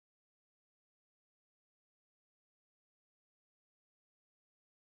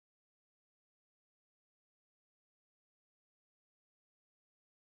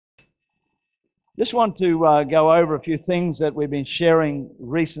Just want to go over a few things that we've been sharing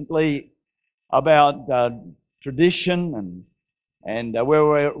recently about tradition and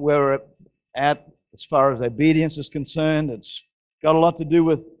where we're at as far as obedience is concerned. It's got a lot to do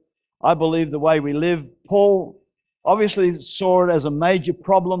with, I believe, the way we live. Paul obviously saw it as a major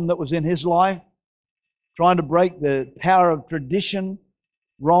problem that was in his life, trying to break the power of tradition,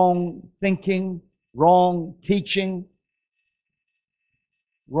 wrong thinking, wrong teaching,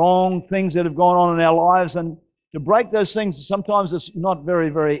 wrong things that have gone on in our lives. And to break those things, sometimes it's not very,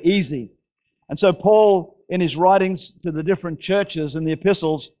 very easy. And so Paul, in his writings to the different churches and the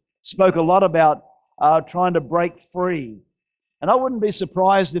epistles, spoke a lot about trying to break free. And I wouldn't be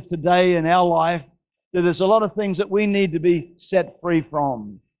surprised if today in our life that there's a lot of things that we need to be set free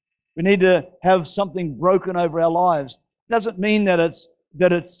from. We need to have something broken over our lives. It doesn't mean that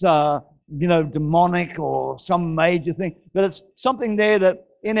it's demonic or some major thing, but it's something there that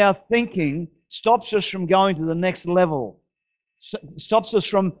in our thinking stops us from going to the next level, stops us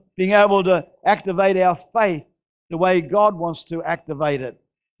from being able to activate our faith the way God wants to activate it.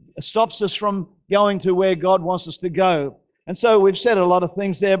 It stops us from going to where God wants us to go. And so we've said a lot of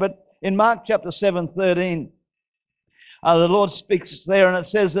things there, but in Mark chapter 7:13, the Lord speaks there, and it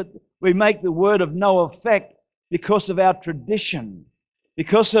says that we make the word of no effect because of our tradition,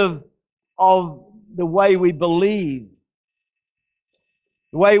 because of the way we believe,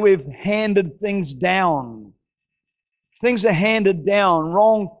 the way we've handed things down. Things are handed down,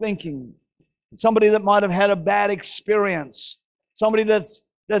 wrong thinking. Somebody that might have had a bad experience, somebody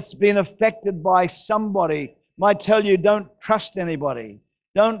that's been affected by somebody might tell you, don't trust anybody.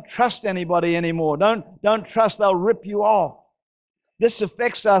 Don't trust anybody anymore. Don't trust, they'll rip you off. This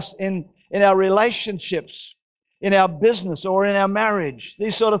affects us in our relationships, in our business, or in our marriage.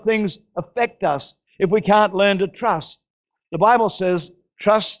 These sort of things affect us if we can't learn to trust. The Bible says,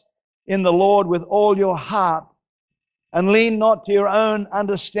 trust in the Lord with all your heart and lean not to your own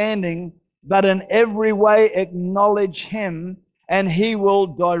understanding, but in every way acknowledge Him, and He will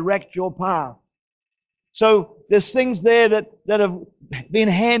direct your path. So there's things there that have been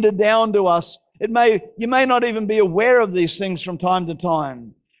handed down to us. You may not even be aware of these things from time to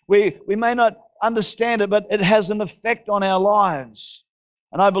time. We may not understand it, but it has an effect on our lives.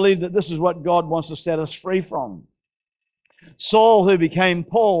 And I believe that this is what God wants to set us free from. Saul, who became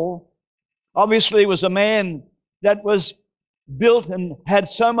Paul, obviously was a man that was built and had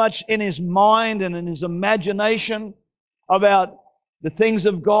so much in his mind and in his imagination about the things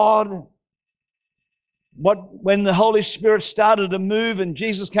of God. When the Holy Spirit started to move and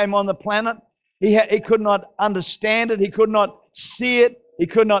Jesus came on the planet, he could not understand it, he could not see it, he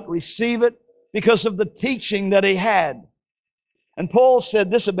could not receive it because of the teaching that he had. And Paul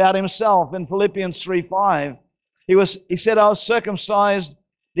said this about himself in Philippians 3:5. He said, I was circumcised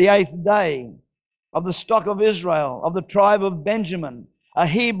the 8th day, of the stock of Israel, of the tribe of Benjamin, a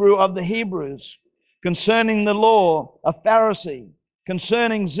Hebrew of the Hebrews, concerning the law, a Pharisee,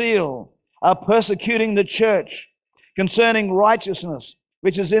 concerning zeal, persecuting the church, concerning righteousness,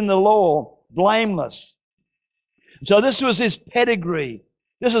 which is in the law, blameless. So this was his pedigree.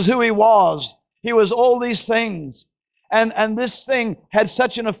 This is who he was. He was all these things. And this thing had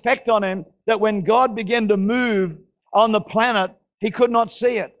such an effect on him that when God began to move on the planet, he could not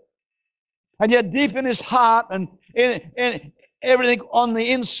see it. And yet deep in his heart and in everything on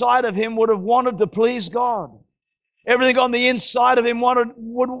the inside of him would have wanted to please God. Everything on the inside of him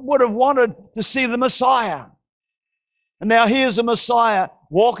would have wanted to see the Messiah. And now here's the Messiah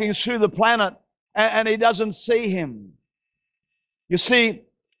walking through the planet and he doesn't see him. You see,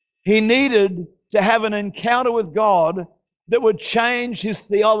 he needed to have an encounter with God that would change his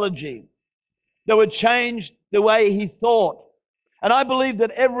theology, that would change the way he thought. And I believe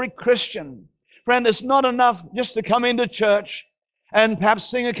that every Christian, friend, it's not enough just to come into church and perhaps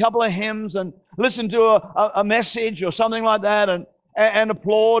sing a couple of hymns and listen to a message or something like that and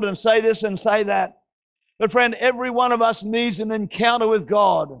applaud and say this and say that. But friend, every one of us needs an encounter with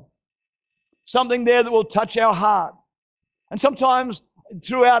God. Something there that will touch our heart. And sometimes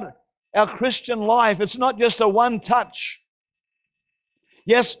throughout our Christian life, it's not just a one touch.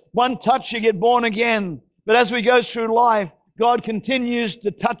 Yes, one touch you get born again. But as we go through life, God continues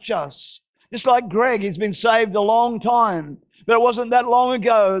to touch us. Just like Greg, he's been saved a long time. But it wasn't that long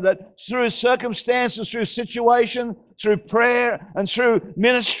ago that through circumstances, through situation, through prayer and through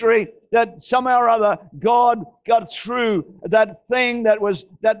ministry, that somehow or other God got through that thing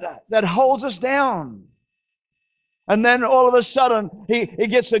that holds us down. And then all of a sudden he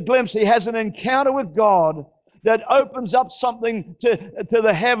gets a glimpse, he has an encounter with God that opens up something to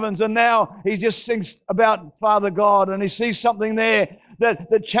the heavens, and now he just thinks about Father God and he sees something there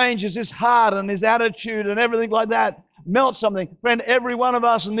that changes his heart and his attitude and everything like that. Melt something. Friend, every one of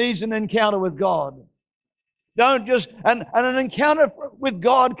us needs an encounter with God. Don't just, and an encounter with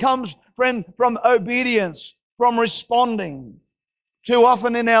God comes, friend, from obedience, from responding. Too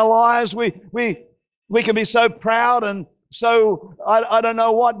often in our lives, we can be so proud and so, I don't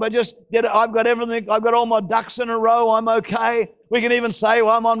know what, but just I've got everything, I've got all my ducks in a row, I'm okay. We can even say,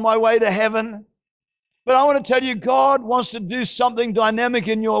 well, I'm on my way to heaven. But I want to tell you, God wants to do something dynamic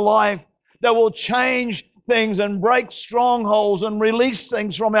in your life that will change things and break strongholds and release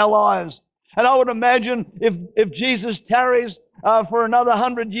things from our lives. And I would imagine if Jesus tarries for another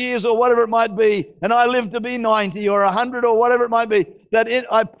 100 years or whatever it might be, and I live to be 90 or 100 or whatever it might be,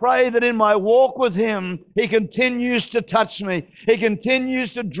 I pray that in my walk with him, he continues to touch me. He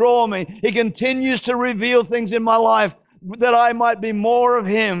continues to draw me. He continues to reveal things in my life that I might be more of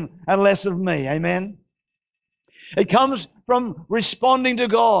him and less of me. Amen. It comes from responding to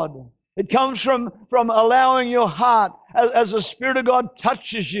God. It comes from allowing your heart, as the Spirit of God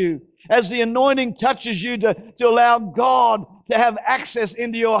touches you, as the anointing touches you, to allow God to have access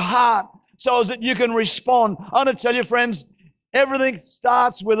into your heart so that you can respond. I want to tell you, friends, everything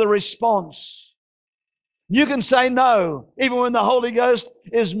starts with a response. You can say no. Even when the Holy Ghost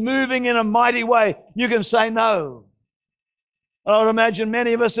is moving in a mighty way, you can say no. I would imagine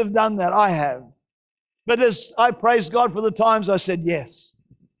many of us have done that. I have. But I praise God for the times I said yes.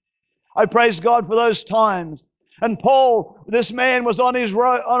 I praise God for those times. And Paul, this man, was on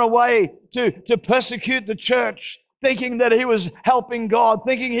a way to persecute the church, thinking that he was helping God,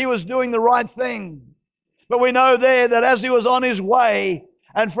 thinking he was doing the right thing. But we know there that as he was on his way,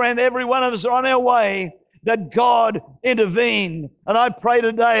 and friend, every one of us are on our way, that God intervened. And I pray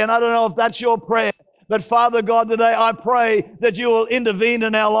today, and I don't know if that's your prayer, but Father God, today I pray that you will intervene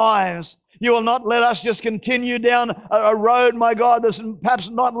in our lives. You will not let us just continue down a road, my God, that's perhaps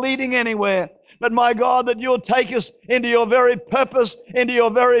not leading anywhere. But my God, that you'll take us into your very purpose, into your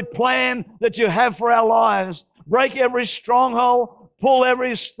very plan that you have for our lives. Break every stronghold, pull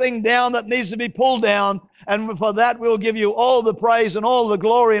everything down that needs to be pulled down. And for that, we'll give you all the praise and all the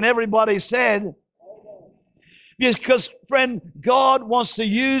glory. And everybody said, because, friend, God wants to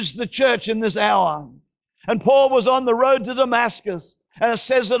use the church in this hour. And Paul was on the road to Damascus. And it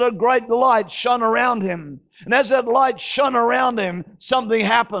says that a great light shone around him. And as that light shone around him, something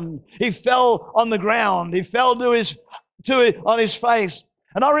happened. He fell on the ground. He fell on his face.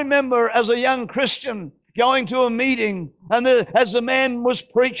 And I remember as a young Christian going to a meeting, and as the man was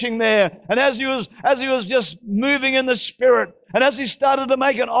preaching there, and as he was just moving in the Spirit, and as he started to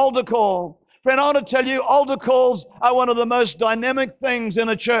make an altar call. Friend, I want to tell you, altar calls are one of the most dynamic things in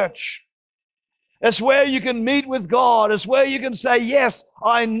a church. It's where you can meet with God. It's where you can say, yes,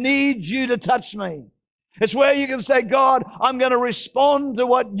 I need you to touch me. It's where you can say, God, I'm going to respond to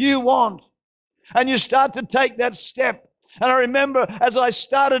what you want. And you start to take that step. And I remember as I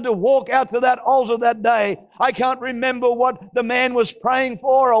started to walk out to that altar that day, I can't remember what the man was praying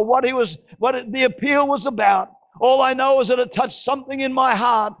for or what the appeal was about. All I know is that it touched something in my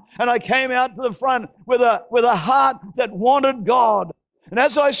heart. And I came out to the front with a heart that wanted God. And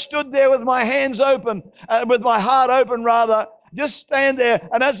as I stood there with my hands open, with my heart open rather, just stand there.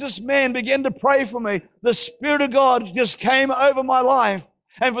 And as this man began to pray for me, the Spirit of God just came over my life.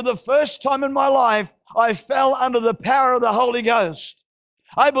 And for the first time in my life, I fell under the power of the Holy Ghost.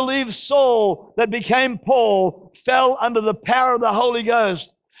 I believe Saul that became Paul fell under the power of the Holy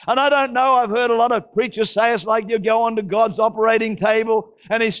Ghost. And I don't know, I've heard a lot of preachers say it's like you go onto God's operating table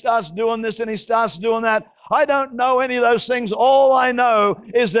and he starts doing this and he starts doing that. I don't know any of those things. All I know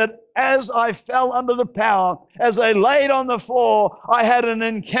is that as I fell under the power, as I laid on the floor, I had an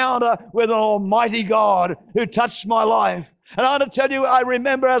encounter with an almighty God who touched my life. And I want to tell you, I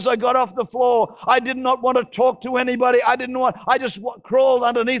remember as I got off the floor, I did not want to talk to anybody. I just crawled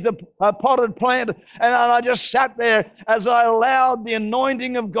underneath a potted plant and I just sat there as I allowed the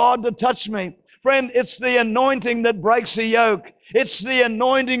anointing of God to touch me. Friend, it's the anointing that breaks the yoke. It's the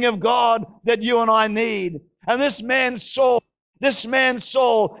anointing of God that you and I need. And this man Saul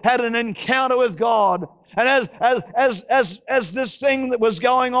had an encounter with God. And as this thing that was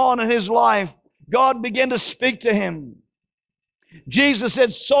going on in his life, God began to speak to him. Jesus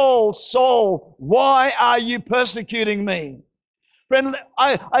said, Saul, Saul, why are you persecuting me? Friend,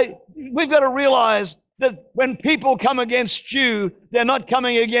 we've got to realize that when people come against you, they're not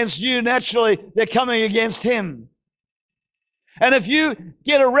coming against you naturally, they're coming against him. And if you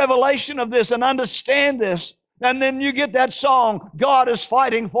get a revelation of this and understand this, and then you get that song, God is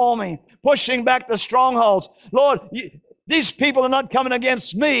fighting for me, pushing back the strongholds. Lord, these people are not coming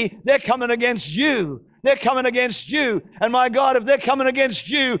against me, they're coming against you. they're coming against you. And my God, if they're coming against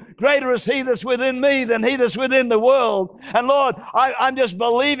you, greater is He that's within me than he that's within the world. And Lord, I'm just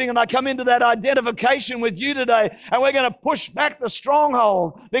believing, and I come into that identification with you today, and we're going to push back the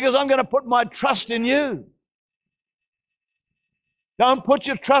stronghold because I'm going to put my trust in you. Don't put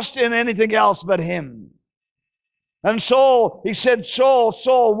your trust in anything else but Him. And Saul, he said, Saul,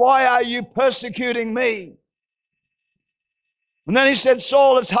 Saul, why are you persecuting me? And then he said,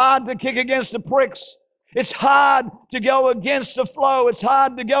 Saul, it's hard to kick against the pricks. It's hard to go against the flow. It's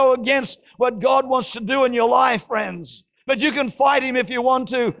hard to go against what God wants to do in your life, friends. But you can fight Him if you want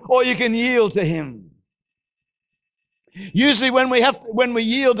to, or you can yield to Him. Usually when we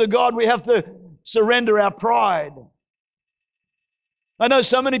yield to God, we have to surrender our pride. I know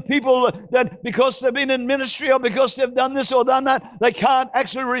so many people that because they've been in ministry or because they've done this or done that, they can't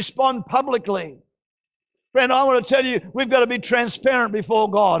actually respond publicly. Friend, I want to tell you, we've got to be transparent before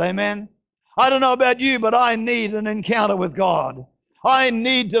God. Amen. I don't know about you, but I need an encounter with God. I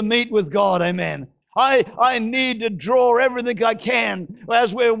need to meet with God. Amen. I need to draw everything I can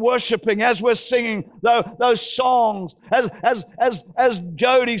as we're worshiping, as we're singing those songs. As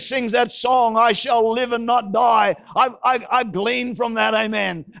Jody sings that song, I shall live and not die. I glean from that,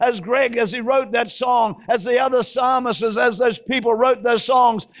 amen. As Greg, as he wrote that song, as the other psalmists, as those people wrote those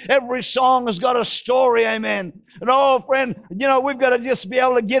songs, every song has got a story, amen. And oh, friend, you know, we've got to just be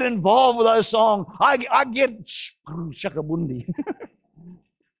able to get involved with those songs. I get shakabundi.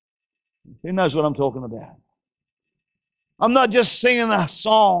 Who knows what I'm talking about? I'm not just singing a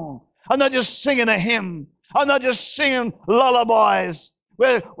song. I'm not just singing a hymn. I'm not just singing lullabies.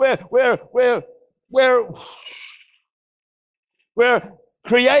 We're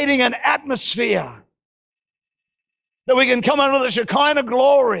creating an atmosphere that we can come under the Shekinah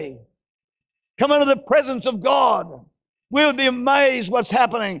glory, come under the presence of God. We'll be amazed what's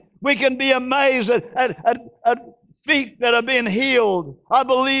happening. We can be amazed at feet that are being healed. I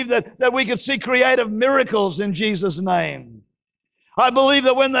believe that we could see creative miracles in Jesus' name. I believe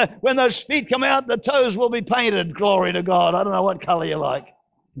that when those feet come out, the toes will be painted. Glory to God. I don't know what color you like.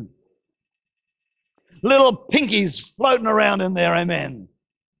 Little pinkies floating around in there. Amen.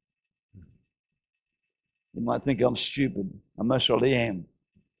 You might think I'm stupid. I most surely am.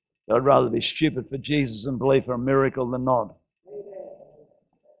 But I'd rather be stupid for Jesus and believe for a miracle than not.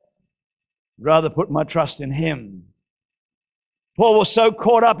 I'd rather put my trust in Him. Paul was so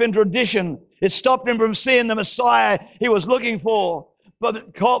caught up in tradition, it stopped him from seeing the Messiah he was looking for.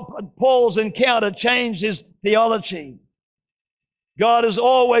 But Paul's encounter changed his theology. God is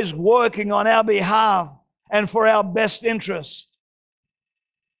always working on our behalf and for our best interest.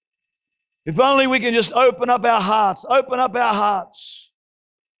 If only we can just open up our hearts, open up our hearts.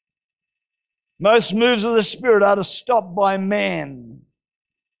 Most moves of the Spirit are stopped by man.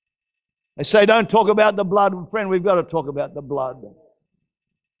 They say, don't talk about the blood. Friend, we've got to talk about the blood.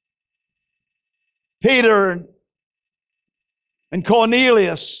 Peter and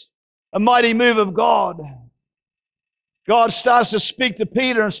Cornelius, a mighty move of God. God starts to speak to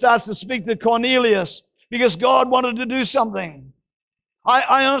Peter and starts to speak to Cornelius because God wanted to do something.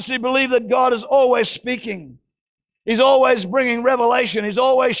 I honestly believe that God is always speaking. He's always bringing revelation. He's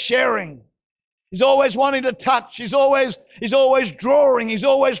always sharing. He's always wanting to touch. He's always drawing. He's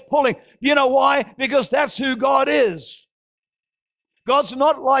always pulling. You know why? Because that's who God is. God's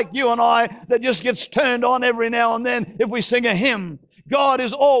not like you and I that just gets turned on every now and then if we sing a hymn. God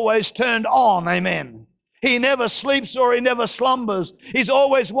is always turned on. Amen. He never sleeps or He never slumbers. He's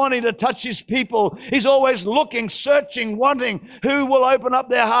always wanting to touch His people. He's always looking, searching, wanting who will open up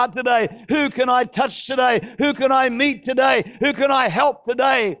their heart today. Who can I touch today? Who can I meet today? Who can I help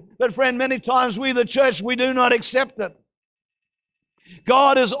today? But friend, many times we, the church, we do not accept it.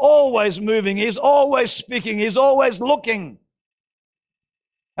 God is always moving. He's always speaking. He's always looking.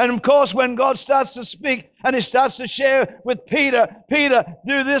 And of course, when God starts to speak and He starts to share with Peter, Peter,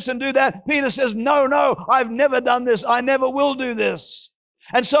 do this and do that. Peter says, no, I've never done this. I never will do this.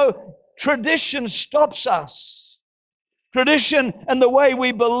 And so tradition stops us. Tradition and the way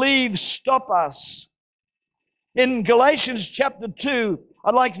we believe stop us. In Galatians chapter 2,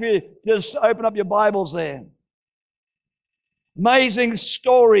 I'd like for you to just open up your Bibles there. Amazing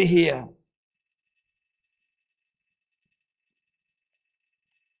story here.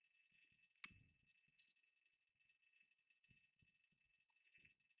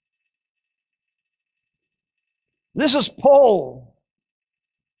 This is Paul.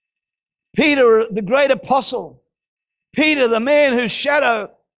 Peter, the great apostle. Peter, the man whose shadow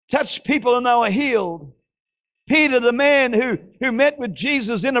touched people and they were healed. Peter, the man who met with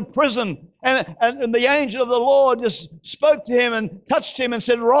Jesus in a prison, and the angel of the Lord just spoke to him and touched him and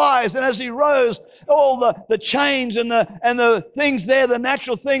said, rise. And as he rose, all the chains and the things there, the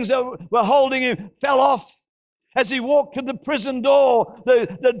natural things that were holding him, fell off. As he walked to the prison door,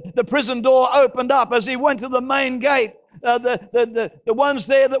 the prison door opened up. As he went to the main gate, the ones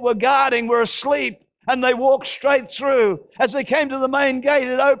there that were guarding were asleep, and they walked straight through. As they came to the main gate,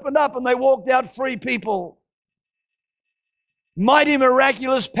 it opened up, and they walked out free people. Mighty,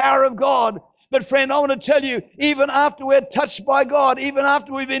 miraculous power of God. But friend, I want to tell you, even after we're touched by God, even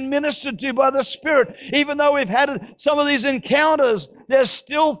after we've been ministered to by the Spirit, even though we've had some of these encounters, there's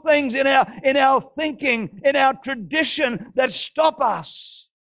still things in our thinking, in our tradition that stop us.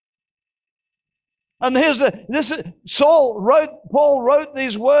 And Paul wrote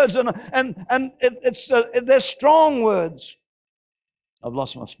these words, and they're strong words. I've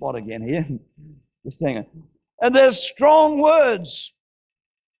lost my spot again here. Just hang on. And there's strong words.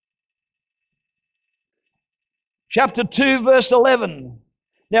 Chapter 2, verse 11.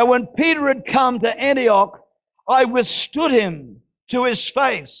 Now, when Peter had come to Antioch, I withstood him to his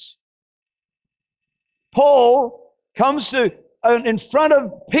face. Paul comes in front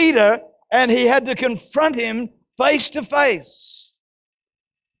of Peter, and he had to confront him face to face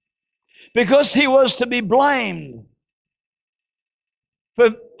because he was to be blamed.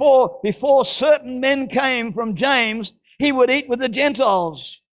 For before certain men came from James, he would eat with the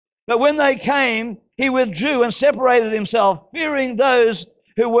Gentiles. But when they came, he withdrew and separated himself, fearing those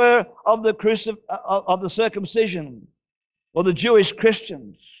who were of the circumcision, or the Jewish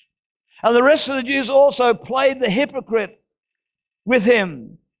Christians. And the rest of the Jews also played the hypocrite with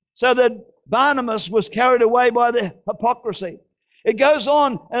him, so that Barnabas was carried away by the hypocrisy. It goes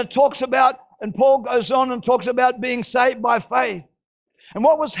on, and Paul goes on and talks about being saved by faith. And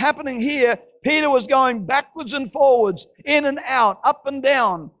what was happening here, Peter was going backwards and forwards, in and out, up and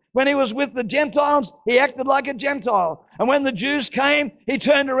down. When he was with the Gentiles, he acted like a Gentile. And when the Jews came, he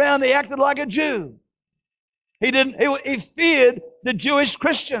turned around, he acted like a Jew. He feared the Jewish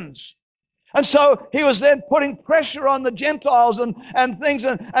Christians. And so he was then putting pressure on the Gentiles and things.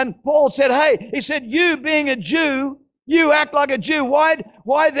 And Paul said, hey, he said, you being a Jew, you act like a Jew.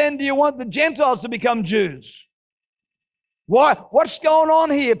 Why then do you want the Gentiles to become Jews? Why? What's going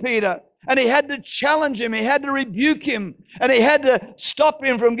on here, Peter? And he had to challenge him. He had to rebuke him. And he had to stop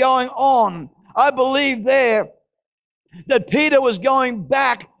him from going on. I believe there that Peter was going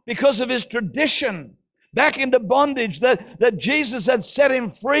back because of his tradition, back into bondage that Jesus had set him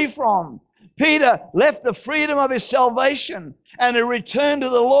free from. Peter left the freedom of his salvation and he returned to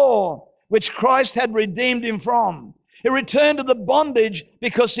the law, which Christ had redeemed him from. He returned to the bondage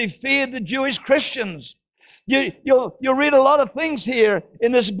because he feared the Jewish Christians. You'll read a lot of things here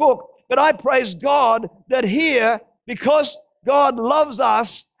in this book, but I praise God that here, because God loves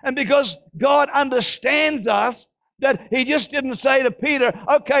us and because God understands us, that he just didn't say to Peter,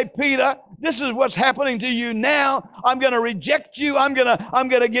 okay, Peter, this is what's happening to you now. I'm going to reject you. I'm going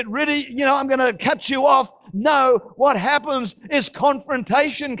to get rid of you. I'm going to cut you off. No, what happens is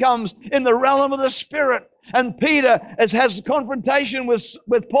confrontation comes in the realm of the Spirit. And Peter has confrontation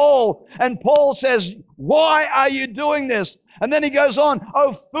with Paul. And Paul says, why are you doing this? And then he goes on,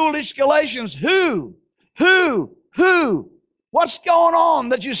 oh, foolish Galatians, who? What's going on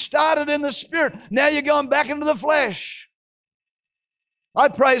that you started in the Spirit? Now you're going back into the flesh. I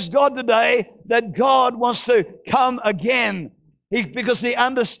praise God today that God wants to come again because he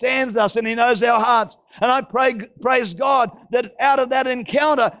understands us and he knows our hearts. And I praise God that out of that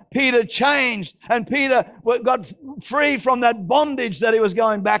encounter, Peter changed and Peter got free from that bondage that he was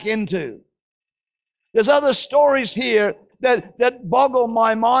going back into. There's other stories here that boggle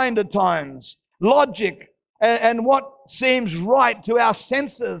my mind at times. Logic and what seems right to our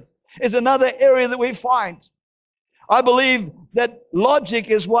senses is another area that we fight. I believe that logic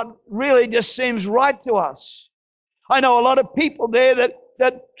is what really just seems right to us. I know a lot of people there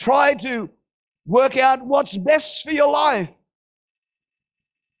that try to work out what's best for your life.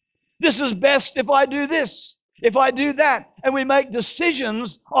 This is best if I do this, if I do that. And we make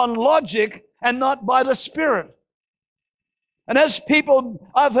decisions on logic and not by the Spirit. And as people,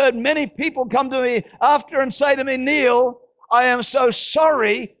 I've heard many people come to me after and say to me, Neil, I am so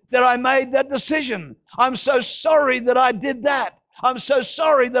sorry that I made that decision. I'm so sorry that I did that. I'm so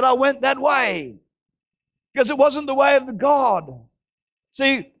sorry that I went that way. Because it wasn't the way of the God.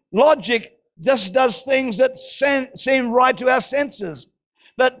 See, logic just does things that seem right to our senses.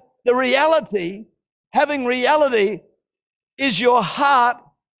 But the reality, having reality, is your heart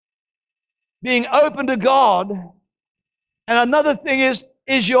being open to God. And another thing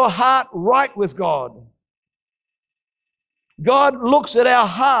is your heart right with God? God looks at our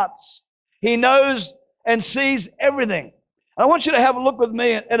hearts. He knows and sees everything. I want you to have a look with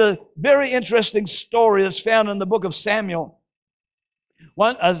me at a very interesting story that's found in the book of Samuel.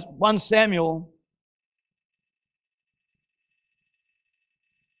 1 Samuel.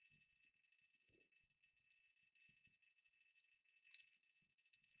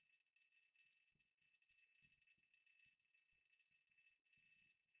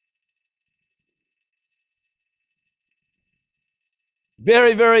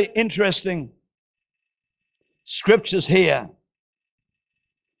 Very, very interesting scriptures here.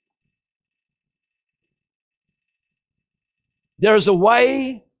 There is a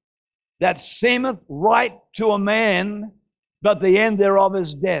way that seemeth right to a man, but the end thereof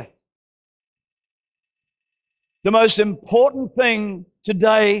is death. The most important thing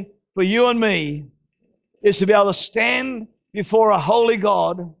today for you and me is to be able to stand before a holy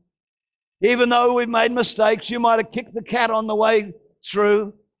God. Even though we've made mistakes, you might have kicked the cat on the way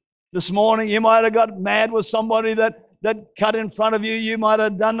through this morning. You might have got mad with somebody that cut in front of you. You might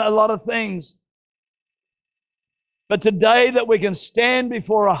have done a lot of things. But today that we can stand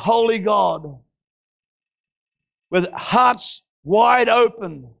before a holy God with hearts wide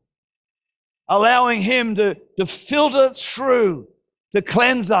open, allowing Him to filter through, to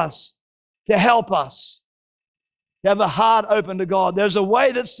cleanse us, to help us, to have a heart open to God. There's a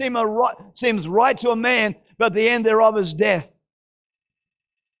way that seems right to a man, but the end thereof is death.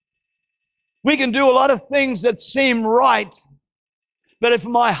 We can do a lot of things that seem right, but if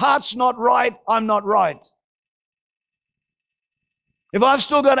my heart's not right, I'm not right. If I've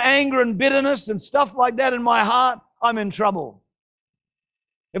still got anger and bitterness and stuff like that in my heart, I'm in trouble.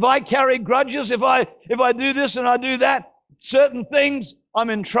 If I carry grudges, if I do this and I do that, certain things,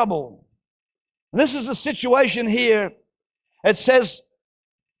 I'm in trouble. And this is the situation here. It says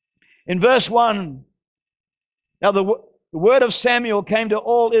in verse 1, now the word of Samuel came to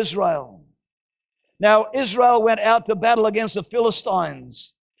all Israel. Now Israel went out to battle against the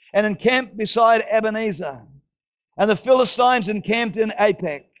Philistines and encamped beside Ebenezer. And the Philistines encamped in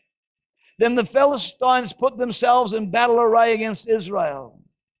Apec. Then the Philistines put themselves in battle array against Israel.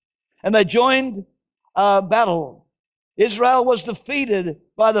 And they joined battle. Israel was defeated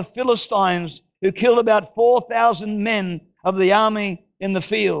by the Philistines, who killed about 4,000 men of the army in the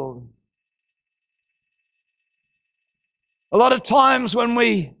field. A lot of times when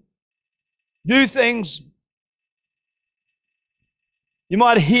we do things, you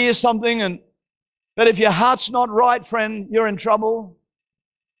might hear something, but if your heart's not right, friend, you're in trouble.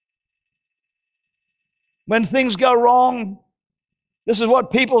 When things go wrong, this is what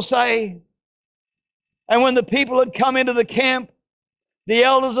people say. And when the people had come into the camp, the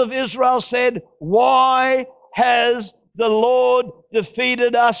elders of Israel said, "Why has the Lord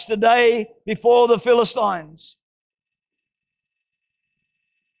defeated us today before the Philistines?"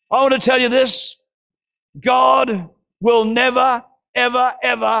 I want to tell you this: God will never, ever,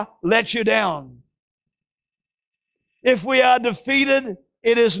 ever let you down. If we are defeated,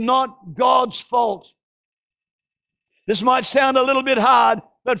 it is not God's fault. This might sound a little bit hard,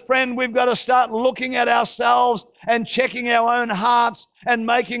 but friend, we've got to start looking at ourselves and checking our own hearts and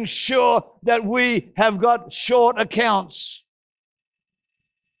making sure that we have got short accounts.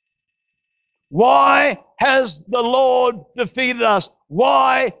 Why has the Lord defeated us?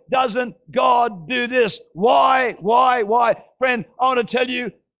 Why doesn't God do this? Why? Friend, I want to tell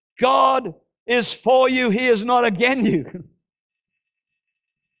you, God is for you. He is not against you.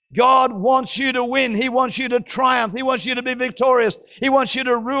 God wants you to win. He wants you to triumph. He wants you to be victorious. He wants you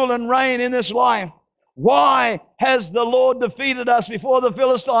to rule and reign in this life. Why has the Lord defeated us before the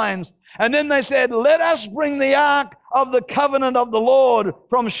Philistines? And then they said, "Let us bring the ark of the covenant of the Lord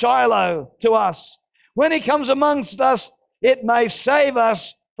from Shiloh to us. When He comes amongst us, it may save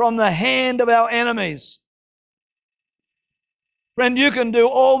us from the hand of our enemies." Friend, you can do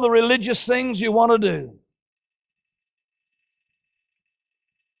all the religious things you want to do.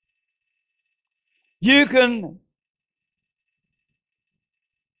 You can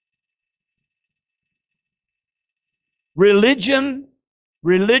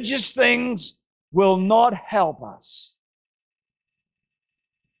religious things will not help us.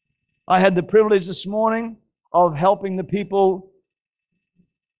 I had the privilege this morning of helping the people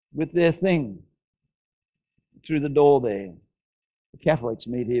with their thing through the door there. The Catholics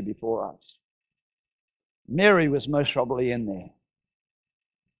meet here before us. Mary was most probably in there.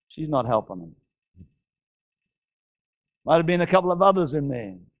 She's not helping them. Might have been a couple of others in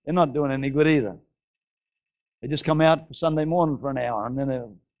there. They're not doing any good either. They just come out for Sunday morning for an hour, and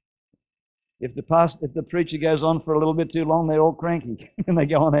then if the preacher goes on for a little bit too long, they're all cranky and they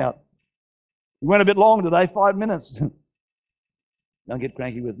go on out. He went a bit long today, 5 minutes. Don't get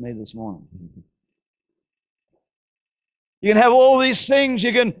cranky with me this morning. You can have all these things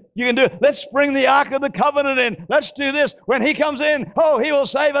you can do. Let's bring the Ark of the Covenant in. Let's do this. When he comes in, oh, he will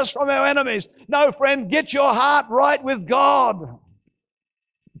save us from our enemies. No, friend, get your heart right with God.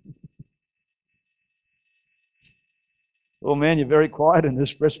 Oh, man, you're very quiet in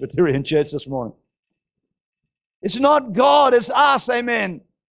this Presbyterian church this morning. It's not God, it's us, amen.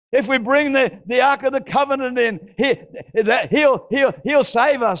 If we bring the Ark of the Covenant in, he'll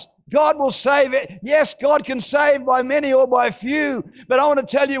save us. God will save it. Yes, God can save by many or by few, but I want to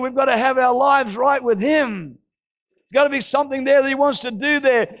tell you, we've got to have our lives right with him. There's got to be something there that he wants to do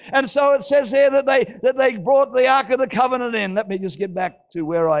there. And so it says here that they brought the Ark of the Covenant in. Let me just get back to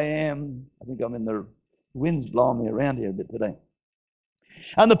where I am. I think I'm in the wind's blowing me around here a bit today.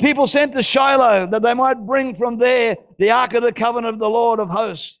 And the people sent to Shiloh that they might bring from there the Ark of the Covenant of the Lord of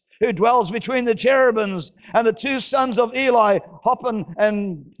hosts, who dwells between the cherubims, and the two sons of Eli, Hophni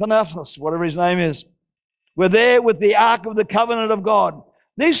and Phinehas, whatever his name is, were there with the Ark of the Covenant of God.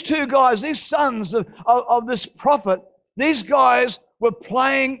 These two guys, these sons of this prophet, these guys were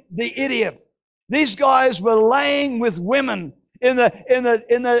playing the idiot. These guys were laying with women in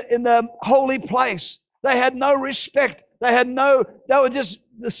the holy place. They had no respect. The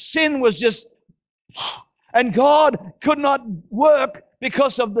sin was just, and God could not work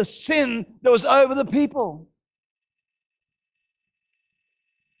because of the sin that was over the people.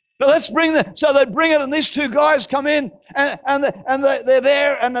 But so they bring it, and these two guys come in, and they're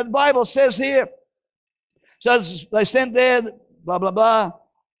there, and the Bible says here, so they sent there, blah, blah, blah,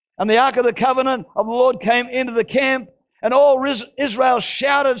 and the Ark of the Covenant of the Lord came into the camp, and all Israel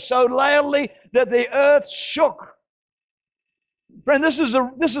shouted so loudly that the earth shook. Friend, this is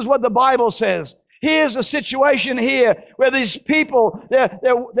what the Bible says. Here's a situation here where these people,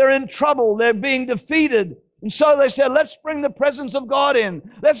 they're in trouble. They're being defeated. And so they said, let's bring the presence of God in.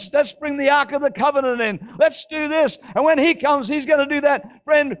 Let's bring the Ark of the Covenant in. Let's do this. And when he comes, he's going to do that.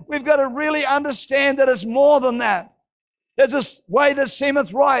 Friend, we've got to really understand that it's more than that. There's this way that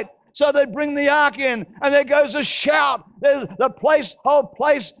seemeth right. So they bring the ark in, and there goes a shout. The whole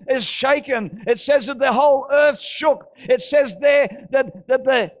place is shaken. It says that the whole earth shook. It says there that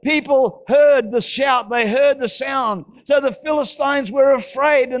the people heard the shout. They heard the sound. So the Philistines were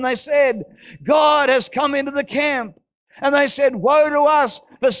afraid, and they said, God has come into the camp. And they said, woe to us,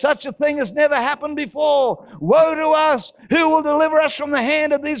 for such a thing has never happened before. Woe to us, who will deliver us from the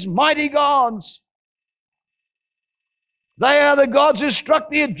hand of these mighty gods? They are the gods who struck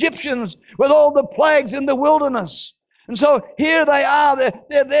the Egyptians with all the plagues in the wilderness. And so here they are.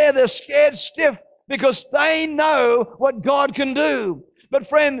 They're there. They're scared stiff because they know what God can do. But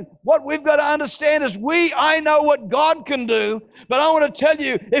friend, what we've got to understand is I know what God can do, but I want to tell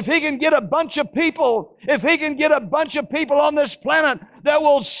you, if he can get a bunch of people on this planet that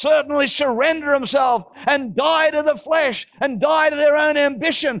will certainly surrender themselves and die to the flesh and die to their own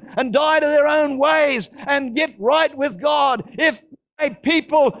ambition and die to their own ways and get right with God, if a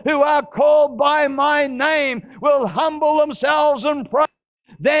people who are called by my name will humble themselves and pray,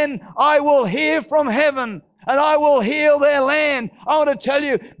 then I will hear from heaven and I will heal their land. I want to tell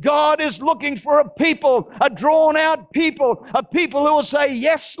you, God is looking for a people, a drawn-out people, a people who will say,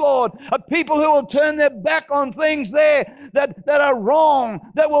 yes, Lord, a people who will turn their back on things there that are wrong,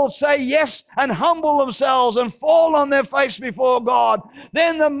 that will say yes and humble themselves and fall on their face before God.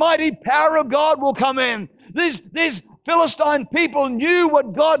 Then the mighty power of God will come in. These Philistine people knew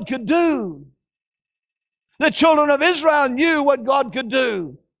what God could do. The children of Israel knew what God could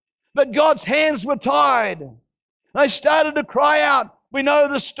do. But God's hands were tied. They started to cry out. We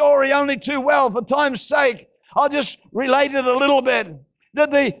know the story only too well. For time's sake, I'll just relate it a little bit.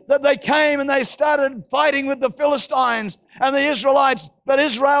 That they came and they started fighting with the Philistines and the Israelites, but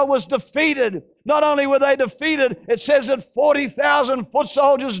Israel was defeated. Not only were they defeated, it says that 40,000 foot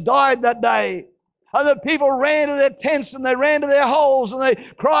soldiers died that day. And the people ran to their tents and they ran to their holes and they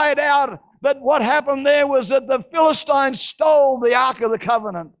cried out. But what happened there was that the Philistines stole the Ark of the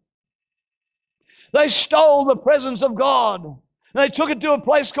Covenant. They stole the presence of God. They took it to a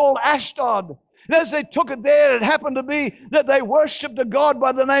place called Ashdod. And as they took it there, it happened to be that they worshipped a god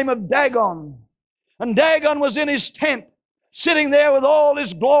by the name of Dagon. And Dagon was in his tent, sitting there with all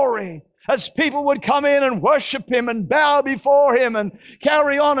his glory, as people would come in and worship him and bow before him and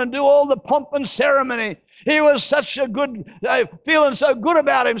carry on and do all the pomp and ceremony. He was such a good, feeling so good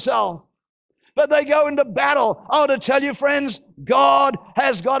about himself. But they go into battle. I want to tell you, friends, God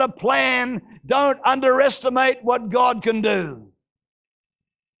has got a plan. Don't underestimate what God can do.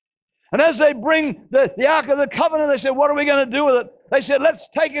 And as they bring the Ark of the Covenant, they said, what are we going to do with it? They said, let's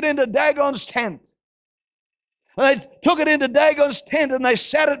take it into Dagon's tent. And they took it into Dagon's tent and they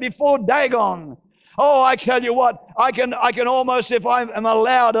set it before Dagon. Oh, I tell you what, I can almost, if I am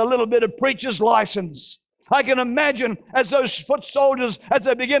allowed a little bit of preacher's license, I can imagine as those foot soldiers, as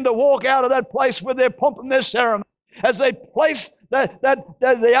they begin to walk out of that place with their pomp and their ceremony, as they place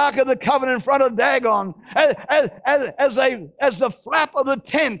the Ark of the Covenant in front of Dagon, as the flap of the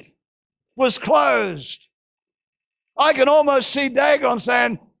tent was closed, I can almost see Dagon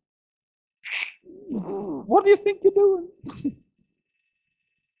saying, "What do you think you're doing?"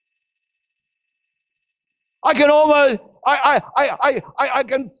 I can almost, I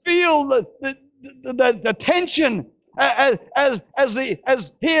can feel the tension as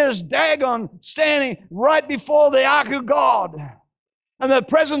here's Dagon standing right before the Ark of God, and the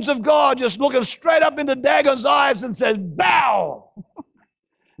presence of God just looking straight up into Dagon's eyes and says, "Bow!"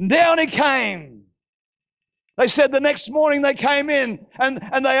 And down he came. They said the next morning they came in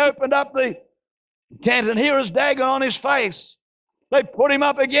and they opened up the tent, and here is Dagon on his face. They put him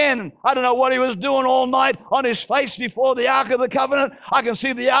up again. I don't know what he was doing all night on his face before the Ark of the Covenant. I can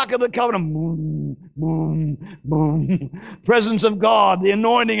see the Ark of the Covenant. Boom, boom, boom. Presence of God, the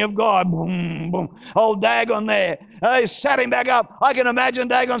anointing of God. Boom, boom. Old Dagon there. They sat him back up. I can imagine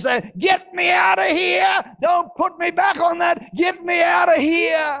Dagon saying, "Get me out of here. Don't put me back on that. Get me out of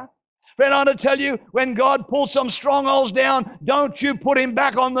here." Friend, I want to tell you, when God pulls some strongholds down, don't you put him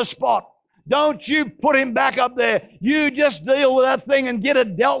back on the spot. Don't you put him back up there. You just deal with that thing and get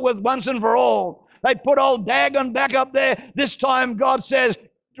it dealt with once and for all. They put old Dagon back up there. This time God says,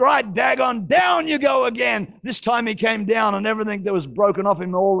 "Right, Dagon, down you go again." This time he came down and everything that was broken off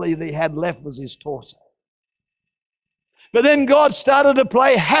him, all he had left was his torso. But then God started to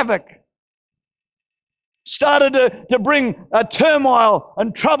play havoc. Started to bring turmoil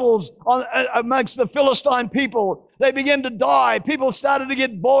and troubles amongst the Philistine people. They began to die. People started to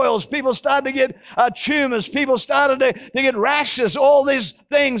get boils. People started to get tumors. People started to get rashes, all these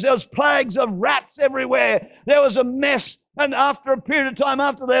things. There was plagues of rats everywhere. There was a mess. And after a period of time,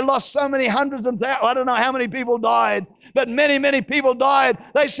 after they lost so many hundreds and thousands, I don't know how many people died, but many, many people died.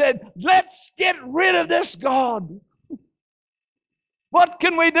 They said, "Let's get rid of this God. What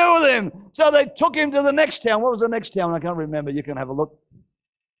can we do with him?" So they took him to the next town. What was the next town? I can't remember. You can have a look.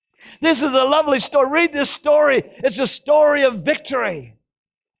 This is a lovely story. Read this story. It's a story of victory.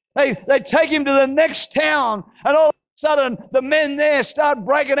 They take him to the next town, and all of a sudden the men there start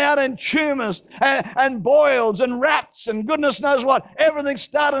breaking out in tumors and boils and rats and goodness knows what. Everything's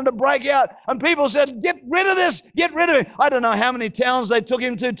starting to break out. And people said, "Get rid of this. Get rid of him." I don't know how many towns they took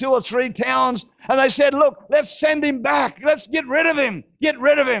him to, 2 or 3 towns. And they said, "Look, let's send him back. Let's get rid of him. Get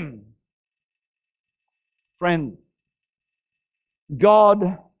rid of him." Friend,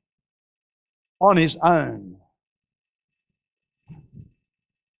 God on his own,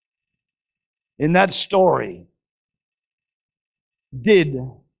 in that story, did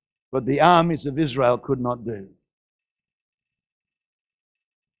what the armies of Israel could not do.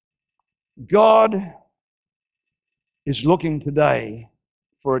 God is looking today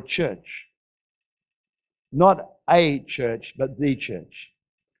for a church. Not a church, but the church.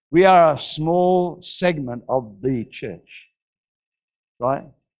 We are a small segment of the church, right?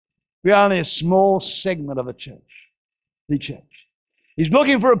 We are only a small segment of a church, the church. He's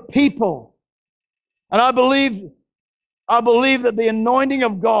looking for a people. And I believe that the anointing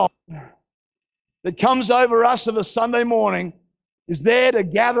of God that comes over us of a Sunday morning is there to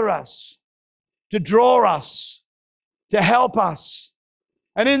gather us, to draw us, to help us.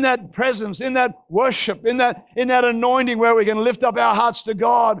 And in that presence, in that worship, in that anointing where we can lift up our hearts to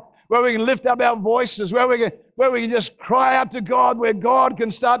God, where we can lift up our voices, where we can just cry out to God, where God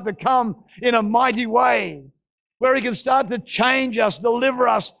can start to come in a mighty way, where he can start to change us, deliver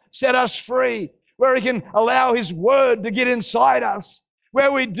us, set us free, where he can allow his word to get inside us,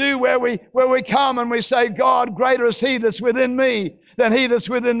 where we come and we say, "God, greater is he that's within me than he that's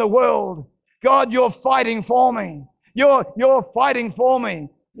within the world. God, you're fighting for me. You're fighting for me.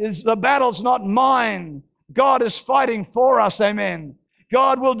 The battle's not mine. God is fighting for us." Amen.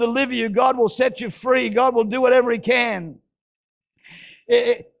 God will deliver you. God will set you free. God will do whatever he can.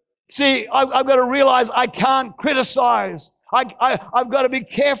 See, I've got to realize I can't criticize. I've got to be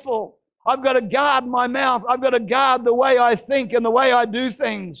careful. I've got to guard my mouth. I've got to guard the way I think and the way I do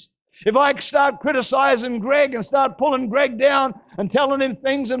things. If I start criticizing Greg and start pulling Greg down and telling him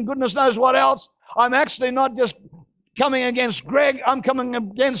things and goodness knows what else, I'm actually not just coming against Greg, I'm coming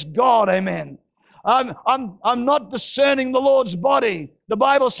against God. Amen. I'm not discerning the Lord's body. The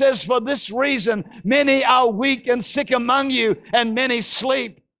Bible says, "For this reason, many are weak and sick among you, and many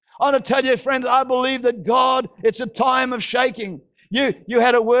sleep." I want to tell you, friends, I believe that God, it's a time of shaking. You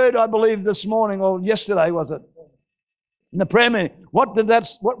had a word, I believe, this morning, or yesterday, was it? In the prayer meeting. What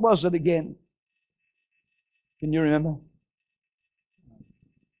was it again? Can you remember?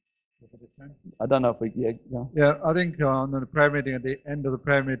 I don't know if we... Yeah, I think on the prayer meeting, at the end of the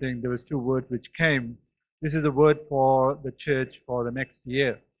prayer meeting, there was 2 words which came. This is a word for the church for the next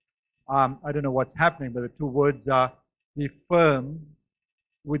year. I don't know what's happening, but the 2 words are, be firm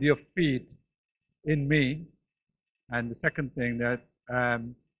with your feet in me. And the second thing that,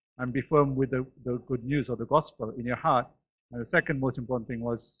 and be firm with the good news or the gospel in your heart. And the second most important thing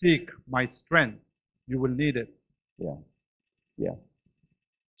was, seek my strength. You will need it. Yeah. Yeah.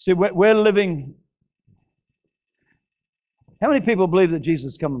 See, we're living... How many people believe that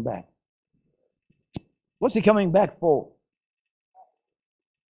Jesus is coming back? What's he coming back for?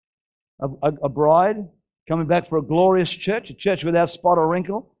 A bride coming back for a glorious church, a church without spot or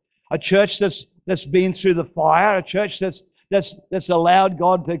wrinkle, a church that's been through the fire, a church that's allowed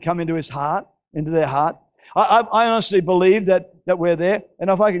God to come into his heart, into their heart. I honestly believe that we're there. And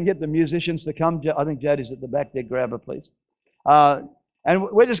if I can get the musicians to come, I think Jodi's at the back there. Grab her, please. And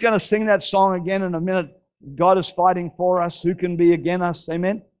we're just going to sing that song again in a minute. God is fighting for us. Who can be against us?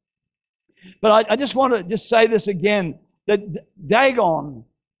 Amen. But I just want to just say this again, that Dagon,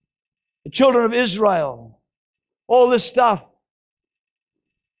 the children of Israel, all this stuff,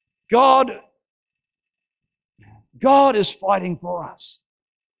 God is fighting for us.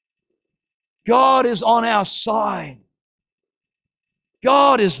 God is on our side.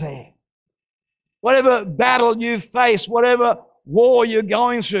 God is there. Whatever battle you face, whatever war you're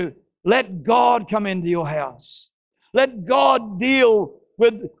going through, let God come into your house. Let God deal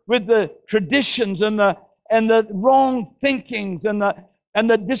with the traditions and the wrong thinkings and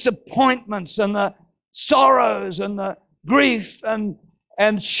the disappointments and the sorrows and the grief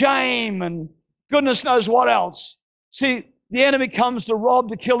and shame and goodness knows what else. See, the enemy comes to rob,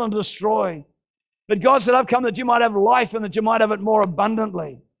 to kill, and destroy. But God said, I've come that you might have life and that you might have it more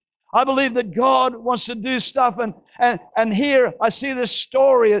abundantly. I believe that God wants to do stuff. And here I see this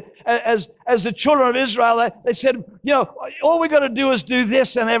story as the children of Israel, they said, all we got to do is do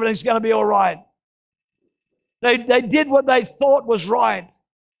this and everything's going to be all right. They did what they thought was right.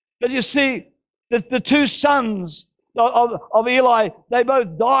 But you see, the 2 sons of Eli, they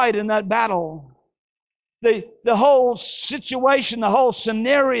both died in that battle. The whole situation, the whole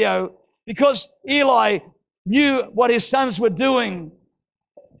scenario, because Eli knew what his sons were doing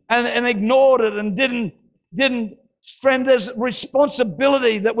and ignored it and didn't. Friend, there's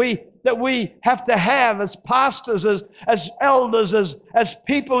responsibility that we have to have as pastors, as elders, as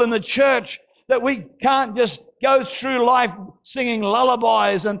people in the church, that we can't just go through life singing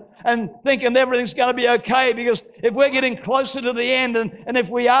lullabies and thinking everything's going to be okay, because if we're getting closer to the end, and if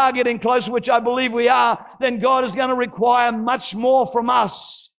we are getting closer, which I believe we are, then God is going to require much more from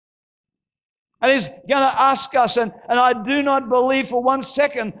us. And he's going to ask us, and I do not believe for 1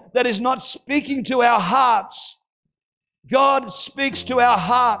 second that he's not speaking to our hearts. God speaks to our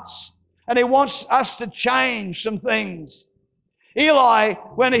hearts, and he wants us to change some things. Eli,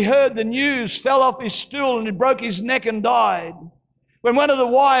 when he heard the news, fell off his stool and he broke his neck and died. When one of the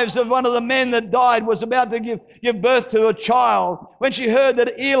wives of one of the men that died was about to give birth to a child, when she heard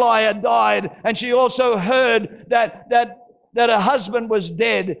that Eli had died, and she also heard that her husband was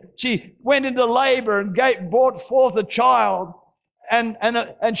dead, she went into labor and brought forth a child,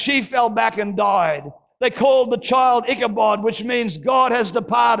 and she fell back and died. They called the child Ichabod, which means God has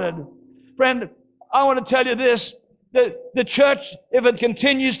departed. Friend, I want to tell you this, the church, if it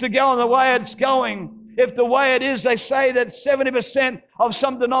continues to go in the way it's going, if the way it is, they say that 70% of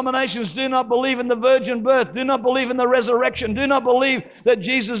some denominations do not believe in the virgin birth, do not believe in the resurrection, do not believe that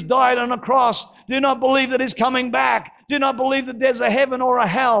Jesus died on a cross, do not believe that he's coming back, do not believe that there's a heaven or a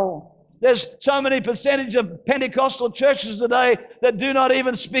hell. There's so many percentage of Pentecostal churches today that do not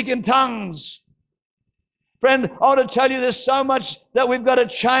even speak in tongues. Friend, I want to tell you there's so much that we've got to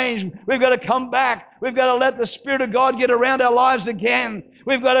change. We've got to come back. We've got to let the Spirit of God get around our lives again.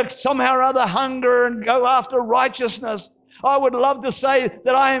 We've got to somehow or other hunger and go after righteousness. I would love to say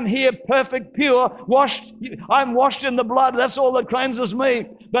that I am here perfect, pure, washed. I'm washed in the blood. That's all that cleanses me.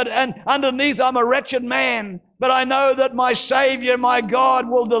 And underneath I'm a wretched man. But I know that my Savior, my God,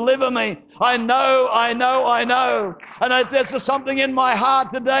 will deliver me. I know. And there's something in my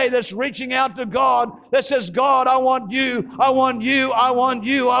heart today that's reaching out to God that says, God, I want you. I want you. I want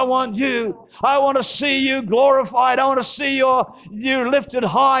you. I want you. I want to see you glorified. I want to see you lifted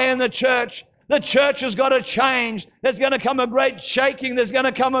high in the church. The church has got to change. There's going to come a great shaking. There's going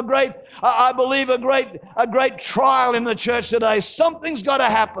to come a great trial in the church today. Something's got to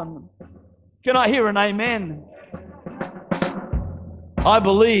happen. Can I hear an amen? I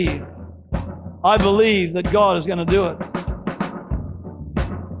believe that God is going to do it.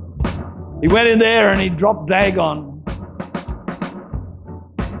 He went in there and he dropped Dagon.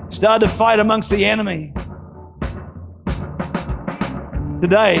 Started to fight amongst the enemy.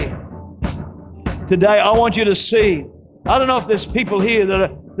 Today, I want you to see. I don't know if there's people here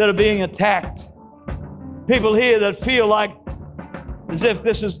that are being attacked. People here that feel like as if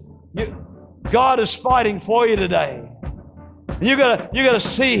this is God is fighting for you today. And you gotta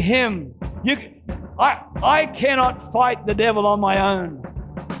see Him. I cannot fight the devil on my own.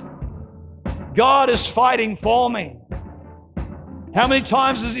 God is fighting for me. How many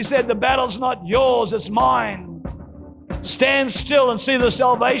times has He said, the battle's not yours, it's mine. Stand still and see the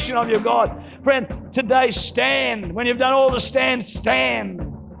salvation of your God. Friend, today stand. When you've done all the stand, stand.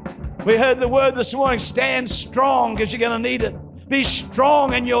 We heard the word this morning, stand strong, because you're going to need it. Be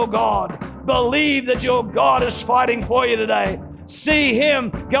strong in your God. Believe that your God is fighting for you today. See Him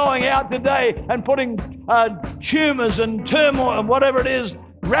going out today and putting tumors and turmoil and whatever it is,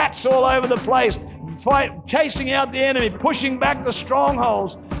 rats all over the place, chasing out the enemy, pushing back the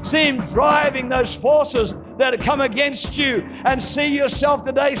strongholds. See Him driving those forces that come against you, and see yourself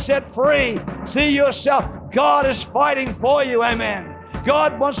today set free. See yourself. God is fighting for you. Amen.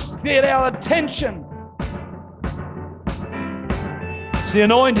 God wants to get our attention. It's the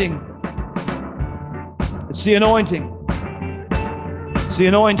anointing. It's the anointing. It's the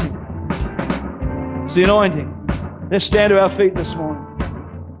anointing. It's the anointing. Let's stand to our feet this morning.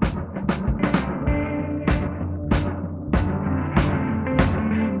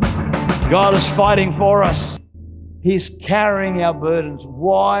 God is fighting for us. He's carrying our burdens.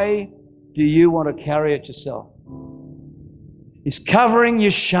 Why do you want to carry it yourself? He's covering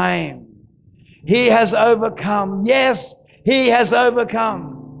your shame. He has overcome. Yes, He has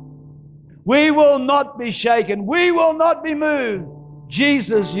overcome. We will not be shaken. We will not be moved.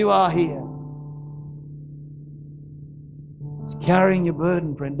 Jesus, you are here. He's carrying your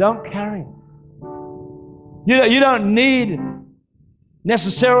burden, friend. Don't carry it. You don't need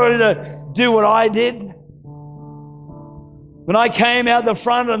necessarily to do what I did. When I came out the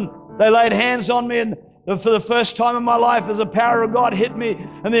front and they laid hands on me, and for the first time in my life, as the power of God hit me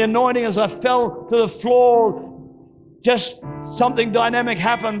and the anointing, as I fell to the floor, just something dynamic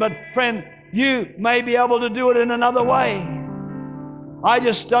happened. But friend, you may be able to do it in another way. I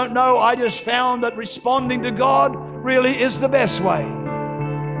just don't know. I just found that responding to God really is the best way.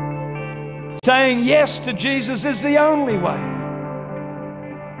 Saying yes to Jesus is the only way.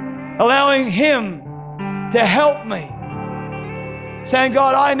 Allowing Him to help me. Saying,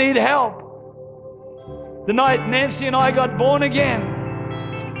 God, I need help. The night Nancy and I got born again,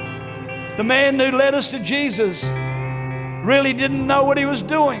 the man who led us to Jesus really didn't know what he was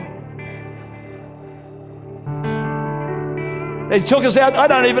doing. They took us out. I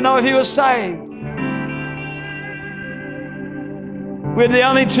don't even know if he was saved. We're the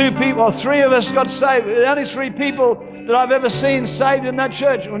only two people, or three of us got saved. We're the only three people that I've ever seen saved in that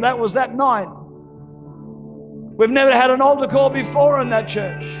church, and that was that night. We've never had an altar call before in that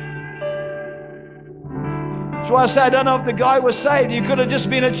church. That's why I say I don't know if the guy was saved. He could have just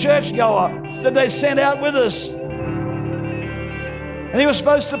been a churchgoer that they sent out with us. And he was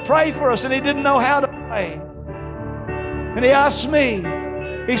supposed to pray for us, and he didn't know how to pray. And he asked me,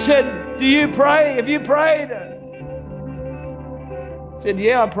 he said, do you pray? Have you prayed? I said,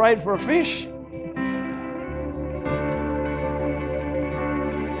 yeah, I prayed for a fish.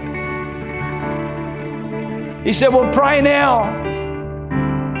 He said, well, pray now.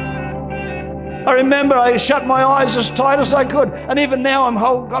 I remember I shut my eyes as tight as I could. And even now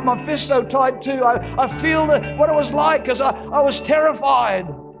got my fist so tight too. I feel what it was like, because I was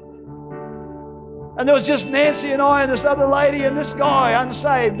terrified. And there was just Nancy and I and this other lady and this guy,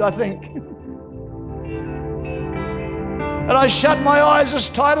 unsaved, I think. And I shut my eyes as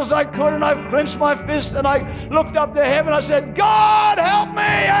tight as I could, and I clenched my fist, and I looked up to heaven. I said, God, help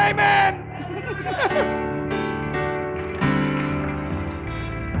me, amen.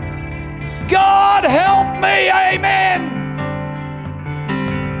 God help me, amen.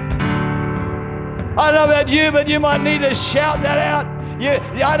 I don't know about you, but you might need to shout that out.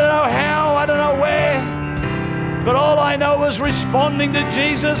 I don't know how, I don't know where, but all I know is responding to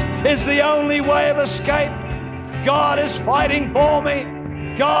Jesus is the only way of escape. God is fighting for me.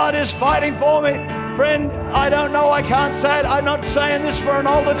 God is fighting for me. Friend, I don't know, I can't say it. I'm not saying this for an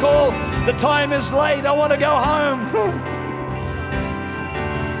altar call. The time is late. I want to go home.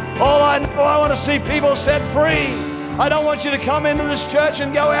 All I know, I want to see people set free. I don't want you to come into this church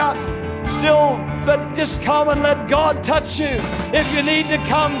and go out still, but just come and let God touch you. If you need to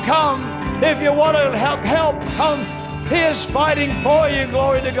come, come. If you want to help, come. He is fighting for you,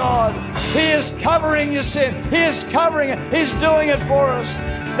 glory to God. He is covering your sin. He is covering it. He's doing it for us.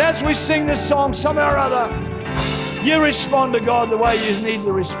 As we sing this song, somehow or other, you respond to God the way you need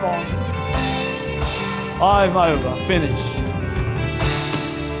to respond. I'm over. Finished.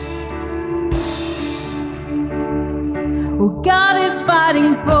 Oh, God is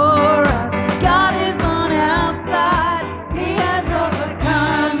fighting for